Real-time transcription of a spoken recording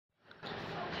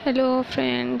Hello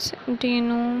friends, do you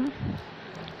know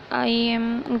I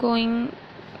am going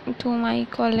to my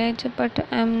college, but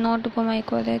I am not go my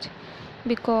college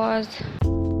because